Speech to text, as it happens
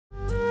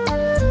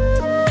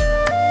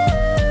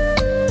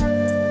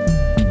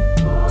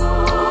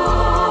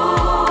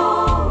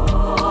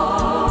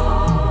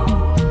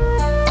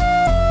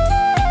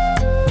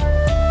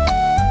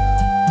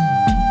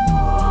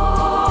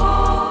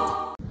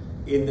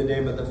the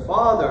name of the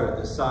Father,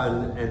 the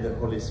Son, and the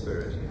Holy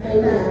Spirit.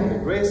 Amen. The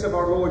grace of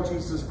our Lord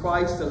Jesus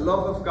Christ, the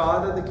love of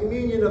God, and the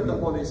communion of the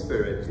Holy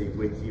Spirit be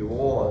with you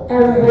all.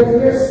 And with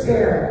your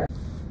spirit.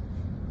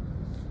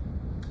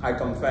 I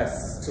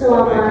confess To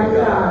Almighty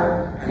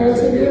God, and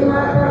to you,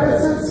 my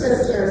brothers and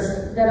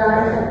sisters, that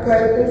I have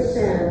greatly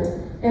sinned,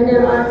 and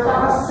in my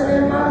thoughts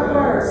and in my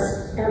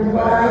words, and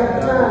what I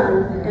have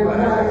done, and what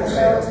I have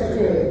failed to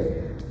do.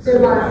 Through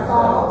my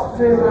fault,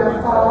 through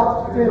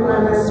my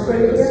most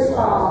grievous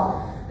fault.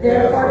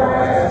 Therefore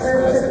I ask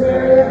Blessed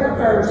Mary, ever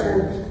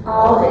Virgin,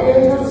 all the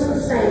angels and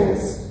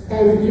saints,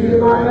 and you,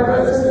 my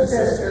brothers and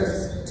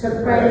sisters, to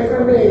pray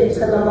for me to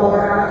the Lord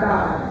our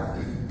God.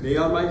 May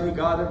Almighty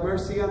God have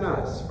mercy on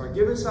us,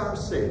 forgive us our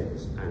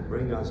sins, and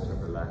bring us to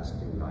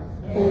everlasting life.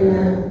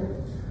 Amen.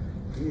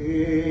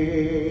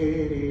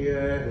 Kyrie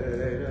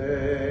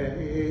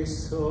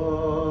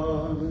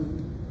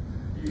eleison,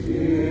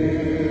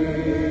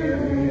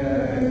 Kyrie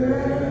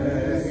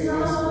eleison,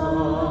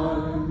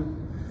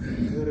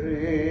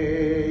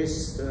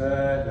 Christe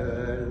eleison,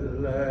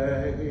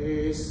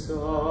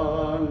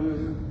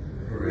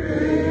 Christe eleison,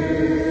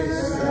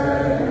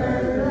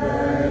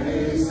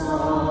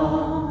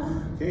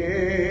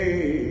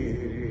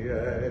 Kyrie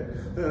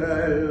eleison,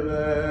 Kyrie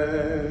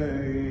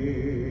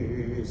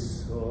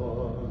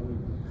eleison.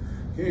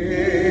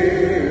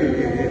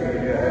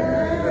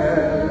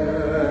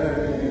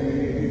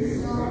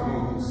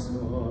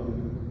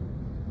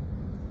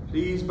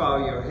 Please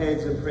bow your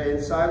heads and pray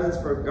in silence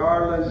for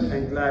Garland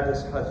and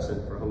Gladys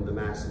Hudson, for whom the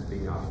Mass is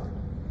being offered.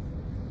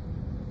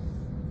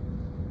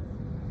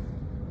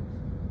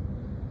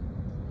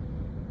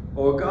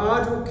 O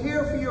God, who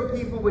care for your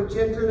people with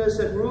gentleness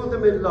and rule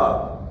them in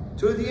love,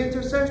 through the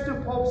intercession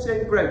of Pope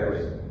St.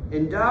 Gregory,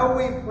 endow,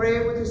 we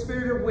pray, with the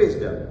spirit of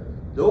wisdom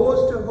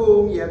those to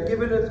whom you have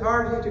given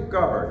authority to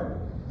govern,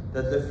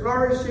 that the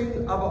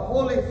flourishing of a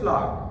holy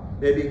flock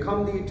may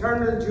become the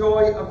eternal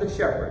joy of the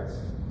shepherds.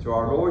 Through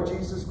our Lord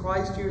Jesus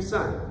Christ, your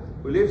Son,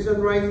 who lives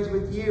and reigns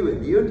with you in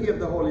the unity of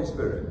the Holy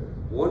Spirit,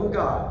 one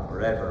God,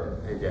 forever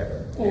and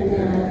ever.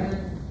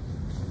 Amen.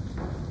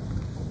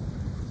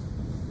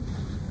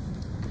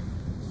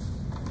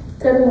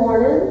 Good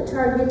morning to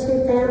our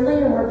YouTube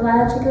family, and we're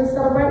glad you can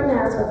celebrate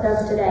Mass with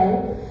us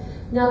today.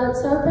 Now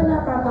let's open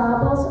up our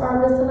Bibles, our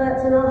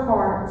missalettes, and our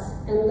hearts,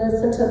 and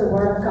listen to the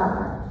Word of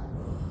God.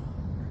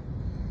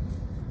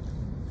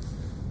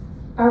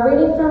 Our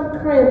reading from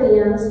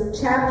Corinthians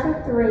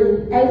chapter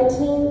 3,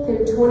 18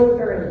 through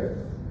 23.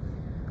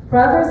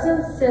 Brothers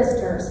and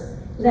sisters,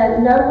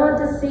 let no one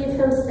deceive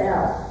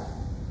himself.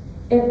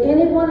 If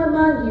anyone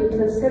among you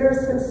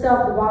considers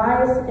himself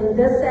wise in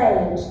this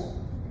age,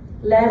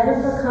 let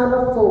him become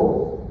a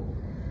fool,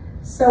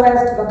 so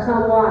as to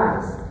become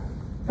wise.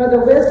 For the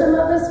wisdom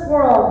of this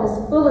world is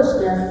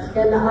foolishness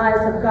in the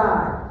eyes of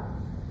God.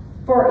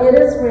 For it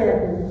is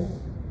written,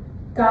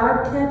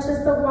 God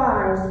catches the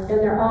wise in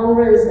their own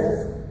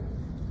ruses.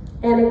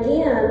 And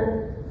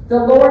again,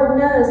 the Lord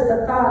knows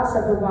the thoughts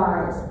of the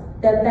wise,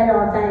 that they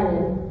are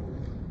vain.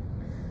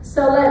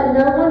 So let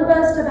no one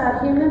boast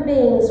about human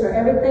beings, for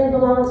everything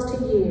belongs to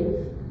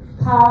you,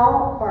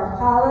 Paul or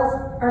Apollos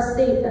or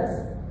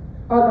Cephas,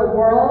 or the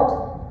world,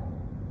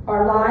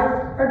 or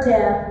life or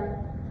death,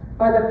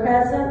 or the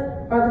present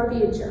or the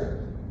future.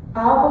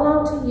 All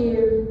belong to you,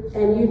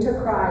 and you to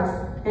Christ,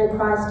 and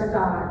Christ to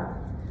God.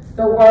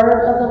 The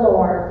word of the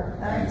Lord.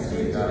 Thanks be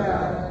to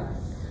God.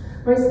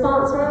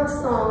 Responsorial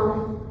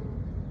Psalm.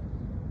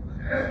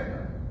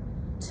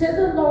 To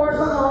the Lord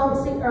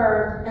belongs the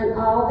earth and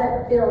all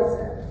that fills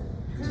it.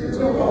 To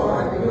the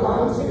Lord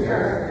belongs the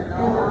earth and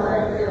all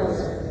that fills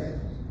it.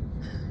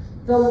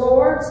 The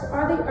Lord's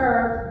are the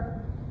earth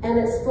and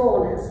its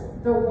fullness,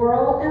 the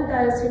world and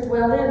those who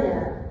dwell in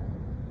it.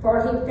 For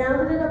he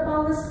founded it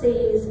upon the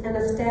seas and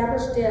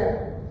established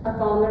it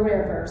upon the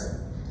rivers.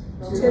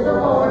 To the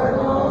Lord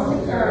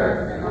belongs the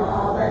earth and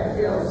all that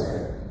fills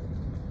it.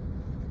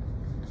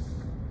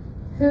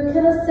 Who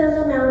can ascend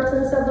the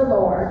mountains of the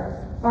Lord,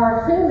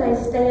 or who may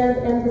stand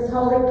in his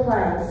holy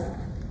place?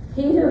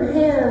 He whose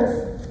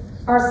hands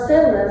are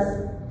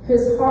sinless,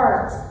 whose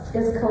heart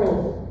is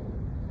clean,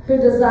 who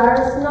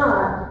desires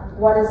not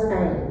what is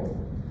vain.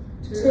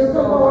 To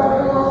the Lord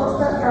belongs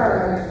the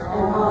earth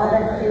and all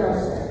that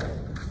fills it.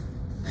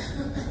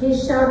 He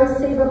shall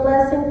receive a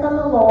blessing from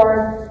the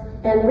Lord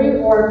and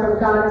reward from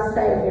God his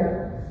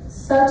Savior.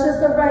 Such is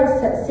the race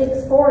that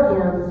seeks for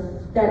him,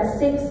 that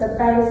seeks the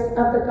face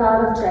of the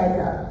God of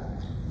Jacob.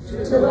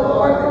 To the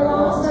Lord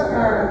belongs the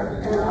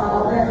earth and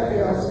all that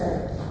fills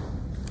it.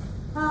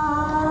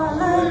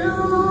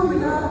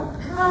 Hallelujah,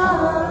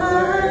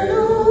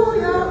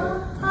 hallelujah,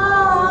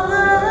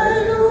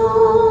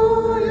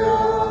 hallelujah.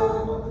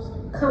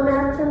 Come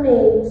after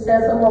me,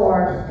 says the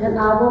Lord, and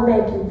I will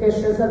make you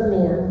fishers of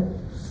men.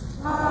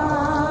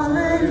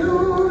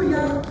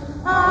 Hallelujah,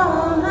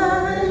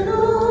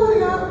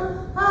 hallelujah,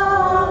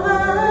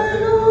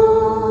 hallelujah.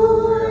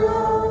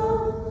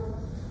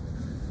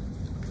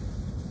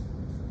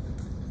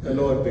 The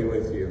Lord be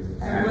with you.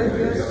 And with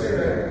your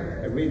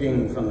spirit. A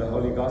reading from the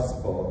Holy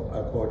Gospel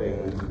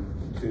according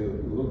to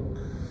Luke.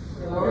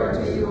 Glory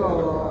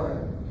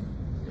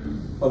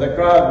While the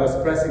crowd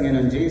was pressing in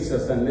on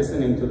Jesus and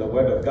listening to the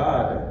word of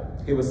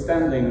God, he was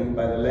standing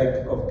by the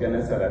lake of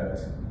Gennesaret.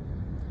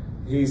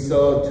 He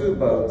saw two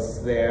boats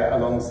there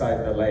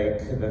alongside the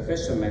lake. The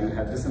fishermen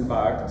had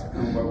disembarked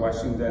and were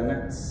washing their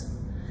nets.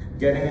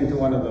 Getting into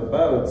one of the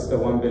boats, the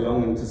one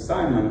belonging to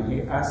Simon,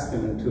 he asked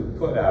him to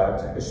put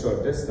out a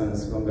short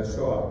distance from the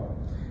shore.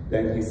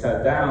 Then he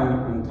sat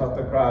down and taught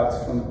the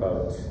crowds from the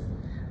boat.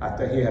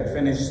 After he had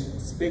finished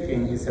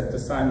speaking, he said to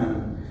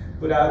Simon,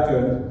 Put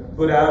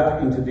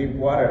out into deep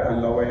water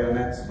and lower your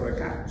nets for a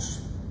catch.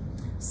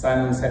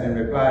 Simon said in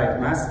reply,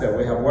 Master,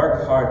 we have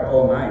worked hard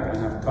all night and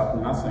have caught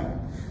nothing,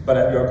 but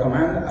at your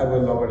command I will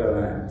lower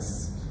the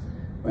nets.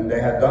 When they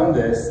had done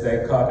this,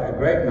 they caught a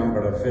great number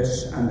of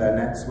fish, and their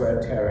nets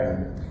were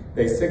tearing.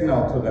 They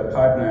signaled to their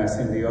partners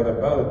in the other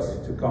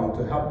boat to come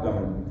to help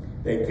them.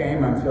 They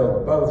came and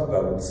filled both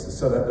boats,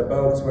 so that the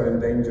boats were in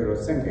danger of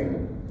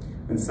sinking.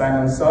 When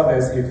Simon saw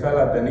this, he fell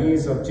at the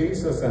knees of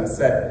Jesus and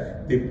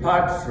said,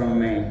 Depart from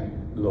me,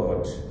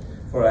 Lord,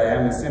 for I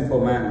am a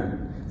sinful man.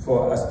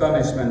 For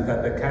astonishment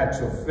at the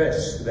catch of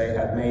fish they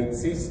had made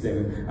seized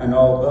him, and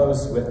all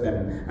those with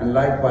him, and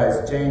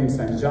likewise James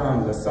and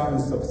John, the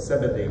sons of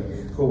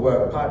Zebedee, who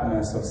were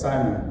partners of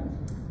Simon.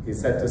 He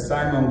said to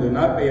Simon, Do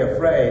not be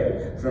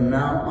afraid. From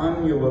now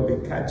on you will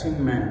be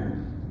catching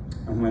men.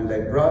 And when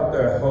they brought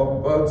their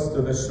boats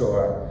to the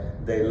shore,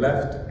 they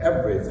left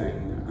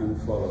everything and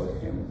followed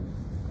him.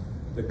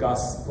 The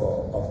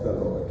Gospel of the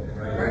Lord.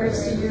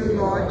 Praise to you,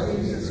 Lord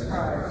Jesus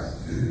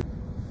Christ.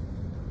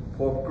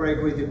 Pope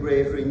Gregory the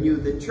Great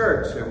renewed the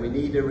church, and we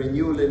need a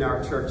renewal in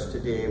our church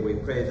today. We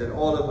pray that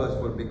all of us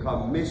will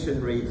become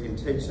missionary,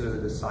 intentional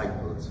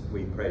disciples.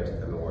 We pray to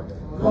the Lord.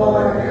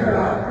 Lord, hear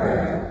our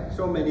prayer.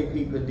 So many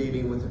people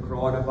dealing with the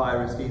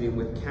coronavirus, dealing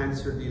with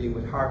cancer, dealing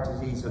with heart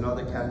disease and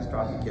other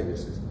catastrophic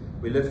illnesses.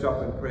 We lift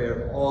up in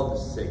prayer all the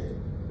sick.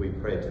 We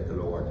pray to the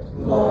Lord.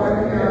 Lord,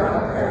 hear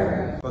our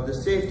prayer. For the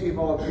safety of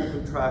all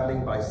people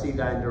traveling by sea,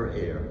 land or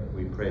air,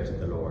 we pray to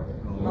the Lord.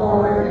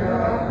 Lord, hear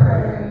our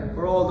prayer.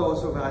 For all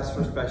those who have asked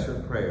for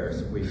special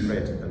prayers, we pray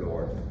to the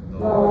Lord.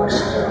 Lord,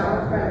 hear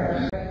our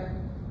prayer.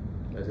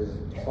 Let us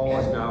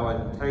pause now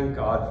and thank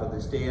God for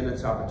this day and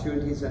its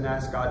opportunities, and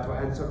ask God to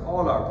answer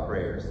all our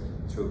prayers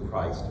through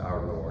Christ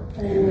our Lord.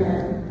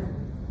 Amen.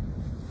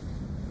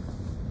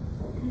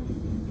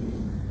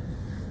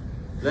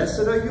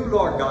 Blessed are you,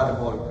 Lord God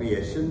of all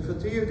creation, for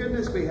through your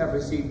goodness we have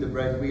received the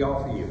bread we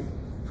offer you,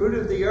 fruit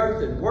of the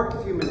earth and work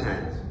of human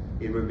hands.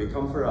 It will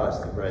become for us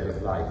the bread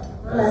of life.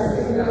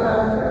 Blessed be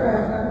God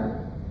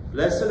forever.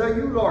 Blessed are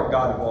you, Lord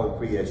God of all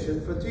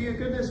creation, for through your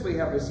goodness we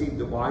have received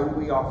the wine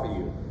we offer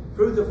you,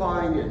 fruit of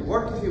vine and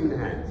work of human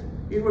hands.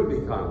 It will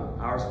become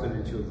our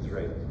spiritual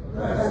drink.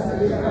 Blessed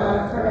be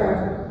God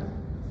forever.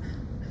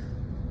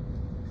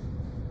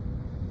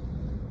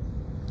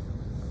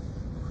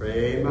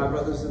 Pray, my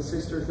brothers and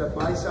sisters, that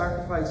my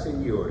sacrifice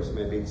and yours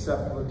may be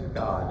acceptable to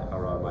God,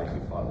 our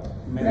Almighty Father.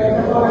 May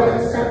the Lord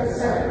accept the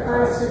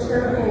sacrifice at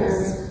your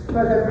hands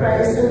for the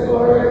praise and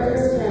glory of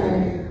his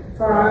name,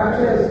 for our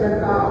good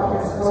and all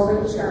his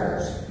holy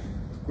church.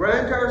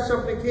 Grant our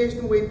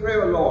supplication, we pray,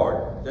 O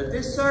Lord, that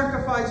this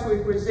sacrifice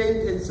we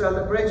present in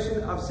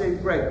celebration of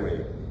St.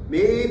 Gregory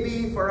may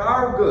be for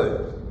our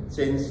good,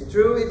 since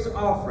through its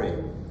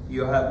offering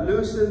you have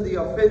loosened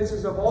the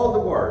offenses of all the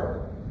world,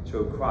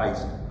 through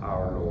Christ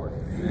our Lord.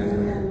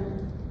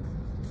 Amen.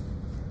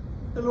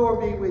 The Lord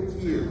be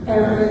with you.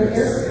 And with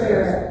your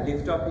spirit.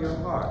 Lift up your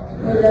heart.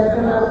 We lift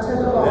them up to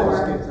the Let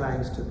us Lord. give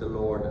thanks to the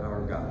Lord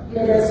our God.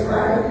 It is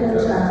right and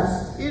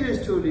just. It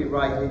is truly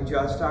right and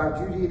just, our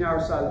duty and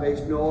our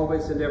salvation,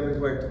 always and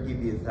everywhere to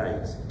give you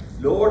thanks.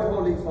 Lord,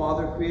 Holy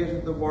Father, creator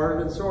of the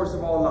world and source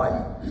of all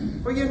life,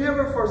 for you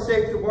never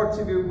forsake the works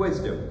of your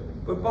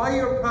wisdom, but by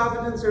your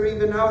providence are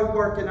even now at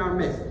work in our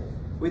midst.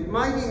 With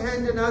mighty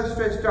hand and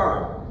outstretched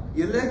arm,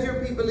 you led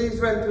your people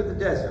Israel through the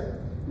desert.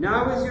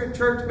 Now as your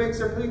church makes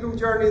a pilgrim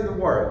journey in the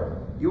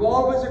world, you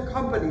always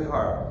accompany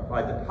her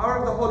by the power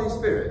of the Holy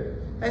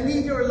Spirit, and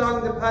lead her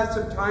along the paths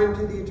of time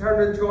to the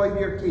eternal joy of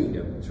your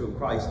kingdom, through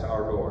Christ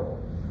our Lord.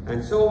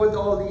 And so with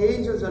all the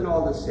angels and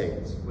all the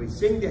saints, we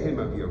sing the hymn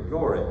of your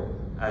glory,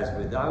 as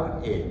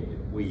without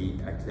end we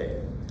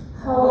acclaim.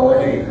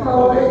 Holy,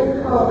 holy,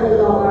 holy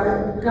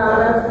Lord,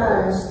 God of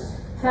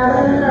hosts,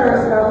 heaven and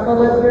earth are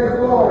full of your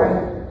glory.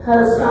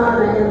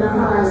 Hosanna in the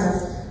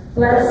highest.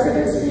 Blessed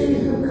is he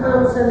who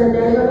comes in the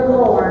name of the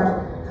Lord.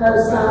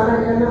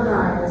 Hosanna in the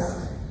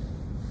highest.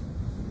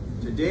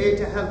 Today,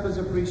 to help us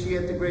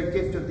appreciate the great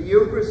gift of the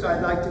Eucharist,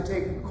 I'd like to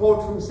take a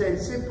quote from St.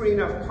 Cyprian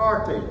of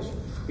Carthage.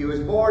 He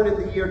was born in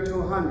the year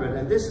 200,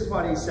 and this is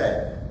what he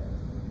said.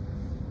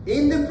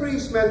 In the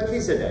priest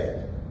Melchizedek,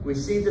 we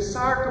see the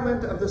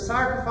sacrament of the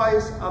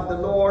sacrifice of the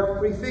Lord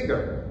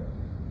prefigured.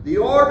 The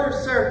order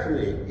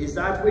certainly is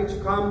that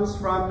which comes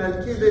from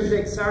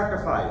Melchizedek's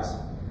sacrifice,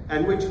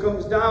 and which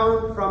comes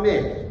down from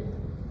it.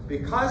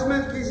 Because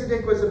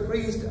Melchizedek was a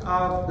priest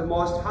of the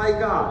Most High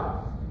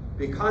God,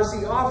 because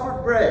he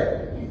offered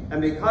bread,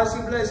 and because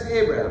he blessed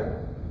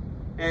Abraham,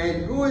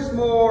 and who is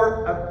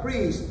more a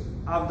priest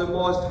of the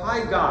Most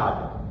High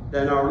God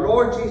than our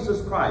Lord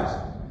Jesus Christ,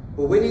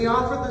 who when he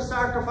offered the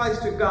sacrifice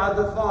to God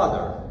the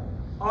Father,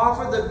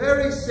 offered the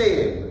very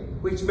same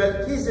which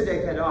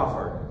Melchizedek had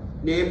offered,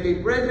 namely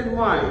bread and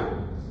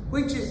wine,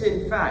 which is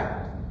in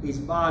fact his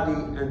body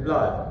and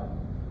blood.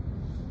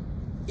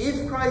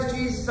 If Christ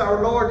Jesus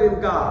our Lord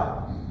and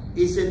God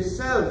is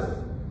himself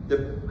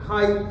the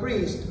high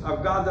priest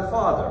of God the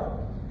Father,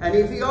 and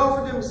if he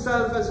offered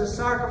himself as a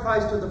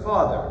sacrifice to the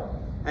Father,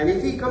 and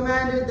if he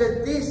commanded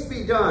that this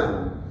be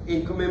done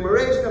in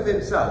commemoration of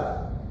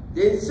himself,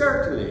 then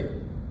certainly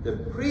the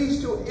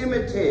priest who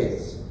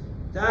imitates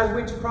that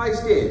which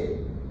Christ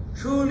did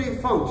truly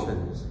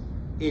functions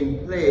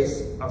in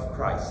place of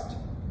Christ.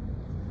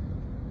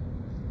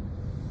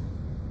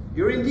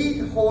 You're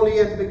indeed holy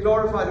and to be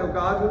glorified, O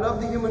God, who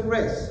love the human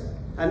race,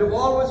 and who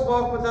always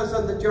walk with us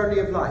on the journey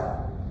of life.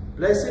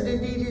 Blessed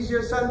indeed is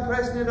your Son,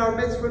 present in our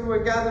midst when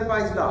we're gathered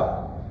by his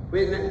love.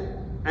 When,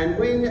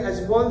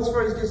 as once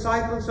for his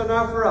disciples, so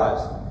now for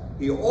us,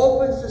 he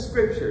opens the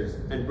scriptures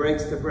and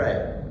breaks the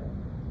bread.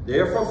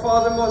 Therefore,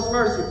 Father most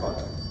merciful,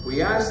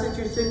 we ask that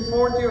you send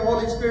forth your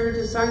Holy Spirit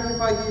to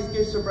sanctify these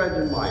gifts of bread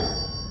and wine,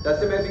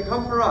 that they may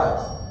become for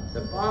us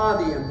the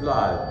body and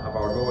blood of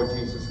our Lord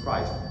Jesus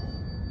Christ.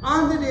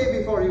 On the day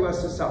before he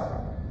was to suffer,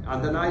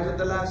 on the night of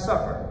the Last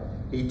Supper,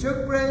 he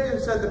took bread and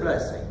said the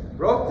blessing,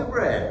 broke the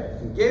bread,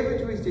 and gave it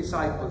to his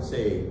disciples,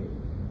 saying,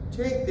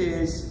 "Take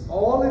this,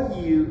 all of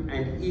you,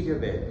 and eat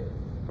of it,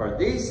 for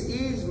this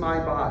is my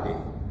body,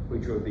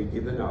 which will be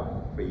given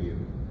up for you."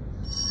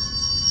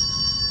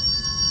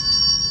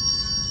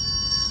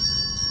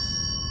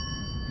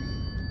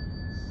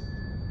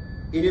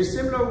 In a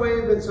similar way,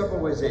 when supper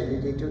was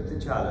ended, he took the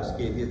chalice,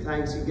 gave you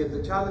thanks, and gave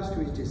the chalice to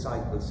his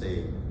disciples,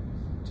 saying,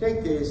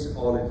 "Take this,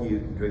 all of you,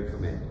 and drink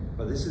from it,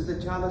 for this is the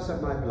chalice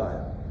of my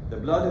blood, the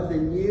blood of the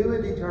new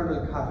and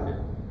eternal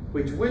covenant,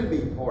 which will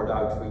be poured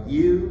out for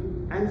you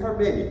and for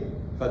many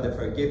for the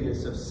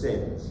forgiveness of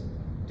sins.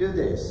 Do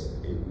this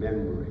in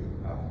memory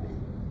of me."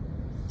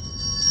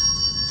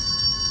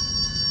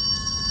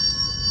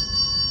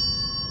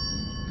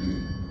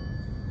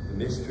 The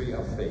mystery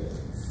of faith.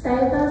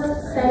 Save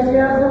us,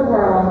 Savior of the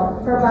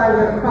world, for by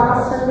your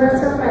cross and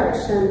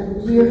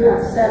resurrection you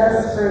have set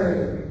us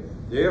free.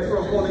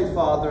 Therefore, Holy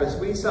Father, as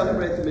we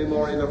celebrate the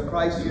memorial of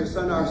Christ, your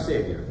Son, our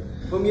Saviour,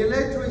 whom you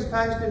led through his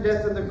passion and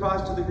death on the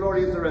cross to the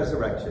glory of the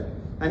resurrection,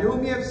 and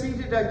whom you have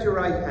seated at your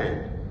right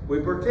hand, we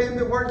proclaim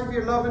the work of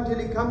your love until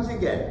he comes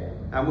again,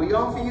 and we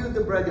offer you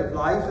the bread of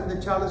life and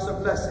the chalice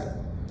of blessing.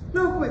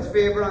 Look with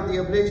favour on the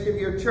oblation of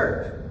your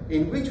church,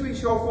 in which we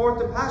show forth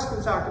the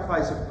paschal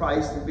sacrifice of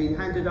Christ that has been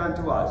handed on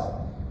to us,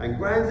 and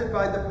grant that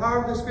by the power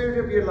of the Spirit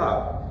of your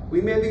love,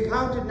 we may be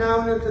counted now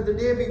and unto the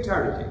day of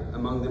eternity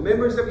among the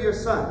members of your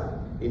Son,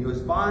 in whose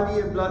body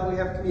and blood we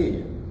have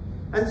communion.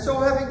 And so,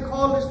 having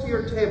called us to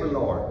your table,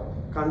 Lord,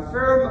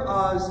 confirm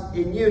us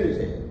in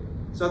unity,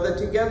 so that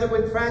together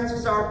with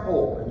Francis our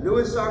Pope and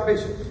Louis our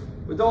Bishop,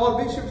 with all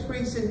bishops,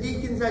 priests, and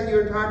deacons and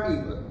your entire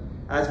people,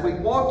 as we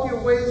walk your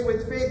ways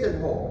with faith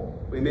and hope,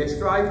 we may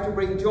strive to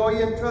bring joy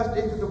and trust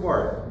into the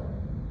world.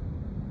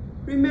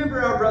 Remember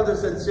our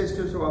brothers and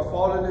sisters who have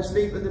fallen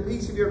asleep in the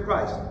peace of your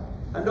Christ,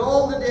 and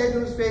all the dead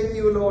whose faith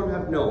you alone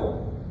have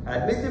known.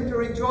 Admit them to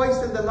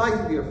rejoice in the light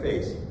of your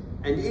face,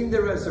 and in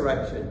the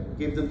resurrection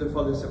give them the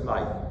fullness of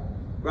life.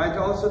 Grant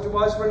also to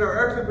us, when our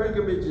earthly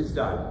pilgrimage is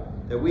done,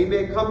 that we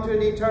may come to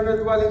an eternal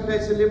dwelling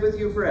place and live with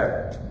you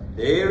forever.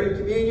 There, in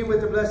communion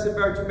with the Blessed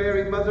Virgin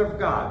Mary, Mother of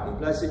God, with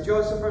Blessed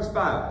Joseph, her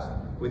spouse,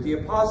 with the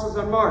apostles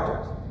and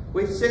martyrs,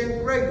 with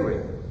Saint Gregory,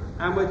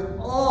 and with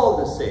all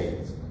the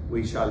saints,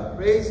 we shall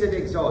praise and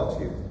exalt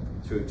you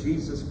through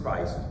Jesus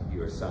Christ,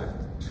 your Son.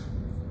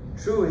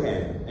 Through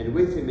him, and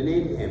with him, and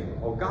in him,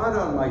 O God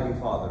Almighty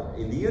Father,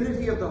 in the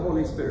unity of the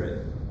Holy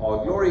Spirit,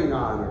 all glory and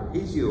honor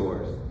is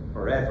yours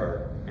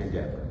forever and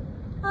ever.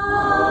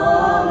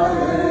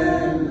 Amen.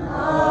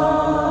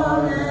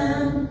 Amen.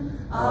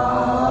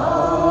 Amen.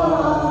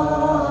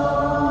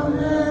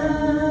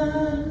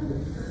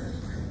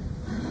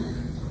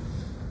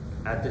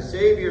 At the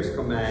Saviour's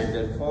command,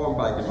 and formed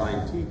by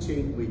divine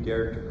teaching, we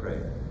dare to pray.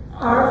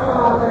 Our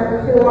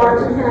Father, who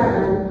art in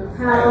heaven,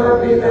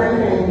 hallowed be thy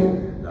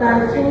name.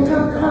 Thy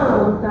kingdom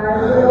come, thy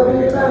will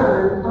be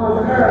done,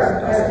 on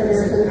earth as it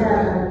is in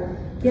heaven.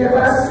 Give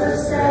us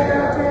this day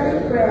our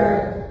daily bread,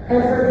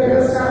 and forgive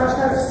us our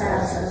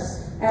trespasses,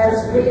 as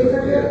we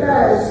forgive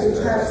those who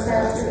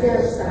trespass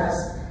against us.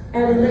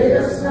 And lead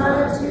us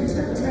not into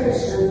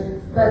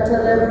temptation, but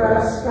deliver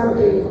us from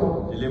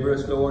evil. Deliver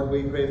us, Lord,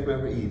 we pray, from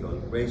every evil.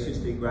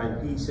 Graciously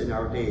grant peace in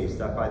our days,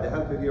 that by the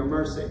help of your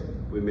mercy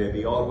we may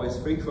be always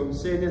free from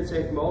sin and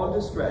safe from all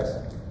distress,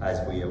 as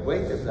we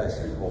await the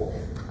blessed hope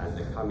and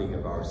the coming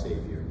of our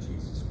Saviour,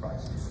 Jesus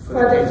Christ. For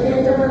the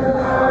kingdom and the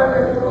power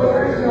and the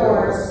glory are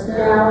yours,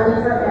 now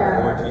and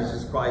forever. Lord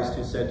Jesus Christ,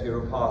 who said to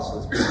your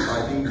apostles, "Peace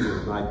I leave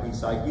you, my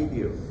peace I give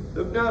you,"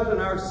 look not on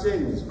our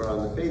sins, but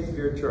on the faith of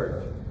your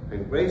church,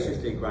 and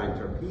graciously grant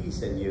her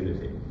peace and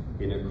unity,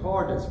 in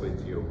accordance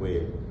with your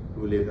will,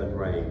 who live and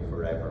reign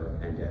forever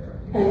and ever.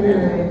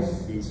 Amen.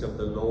 Peace of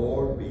the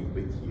Lord be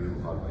with you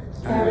always.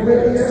 And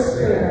with your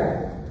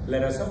spirit.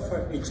 Let us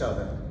offer each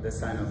other the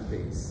sign of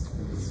peace.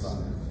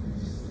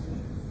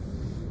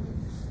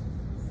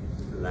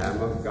 Lamb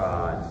of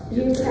God,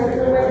 you take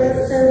away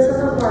the sins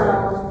of the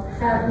world,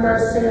 have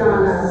mercy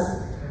on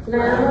us.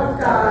 Lamb of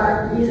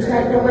God, you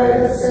take away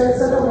the sins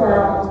of the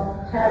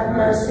world, have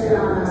mercy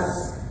on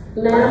us.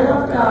 Lamb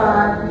of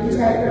God, you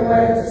take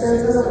away the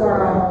sins of the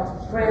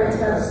world,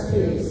 grant us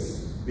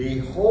peace.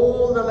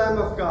 behold the Lamb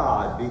of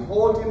God,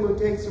 behold him who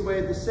takes away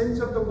the sins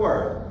of the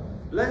world.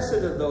 Blessed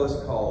are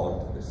those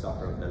called to the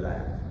supper of the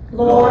Lamb.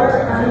 Lord,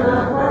 I am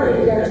not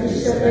worthy that you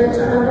should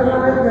enter under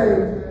my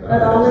roof,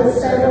 but only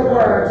say the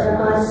word, and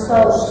my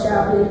soul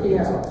shall be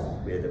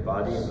healed. May the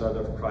body and blood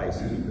of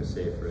Christ keep us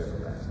safe for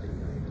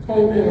everlasting.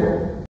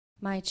 Amen.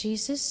 My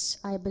Jesus,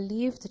 I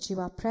believe that you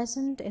are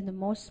present in the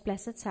most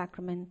blessed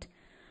sacrament.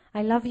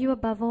 I love you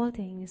above all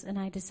things, and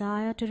I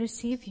desire to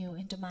receive you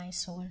into my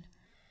soul.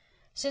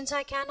 Since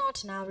I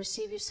cannot now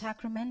receive you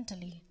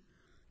sacramentally,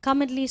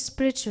 come at least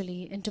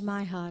spiritually into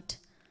my heart.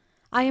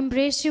 I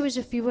embrace you as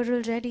if you were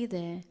already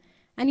there,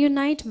 and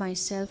unite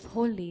myself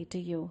wholly to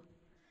you.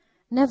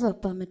 Never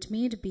permit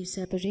me to be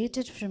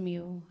separated from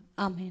you.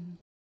 Amen.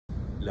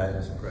 Let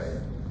us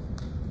pray.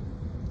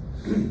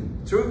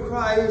 Through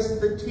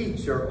Christ the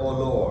teacher, O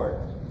Lord,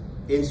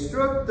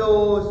 instruct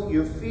those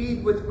you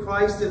feed with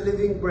Christ the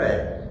living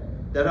bread,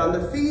 that on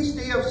the feast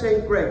day of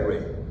St.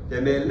 Gregory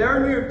they may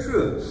learn your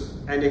truth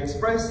and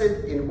express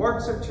it in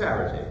works of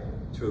charity,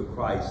 through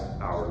Christ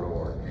our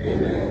Lord.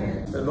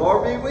 Amen. The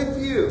Lord be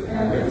with you.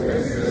 And with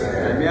your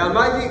spirit. And may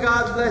Almighty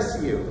God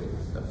bless you,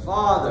 the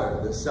Father,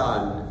 the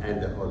Son,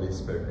 and the Holy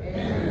Spirit.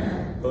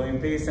 Amen. Go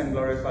in peace and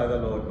glorify the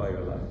Lord by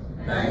your life.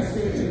 Thanks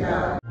be to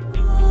God.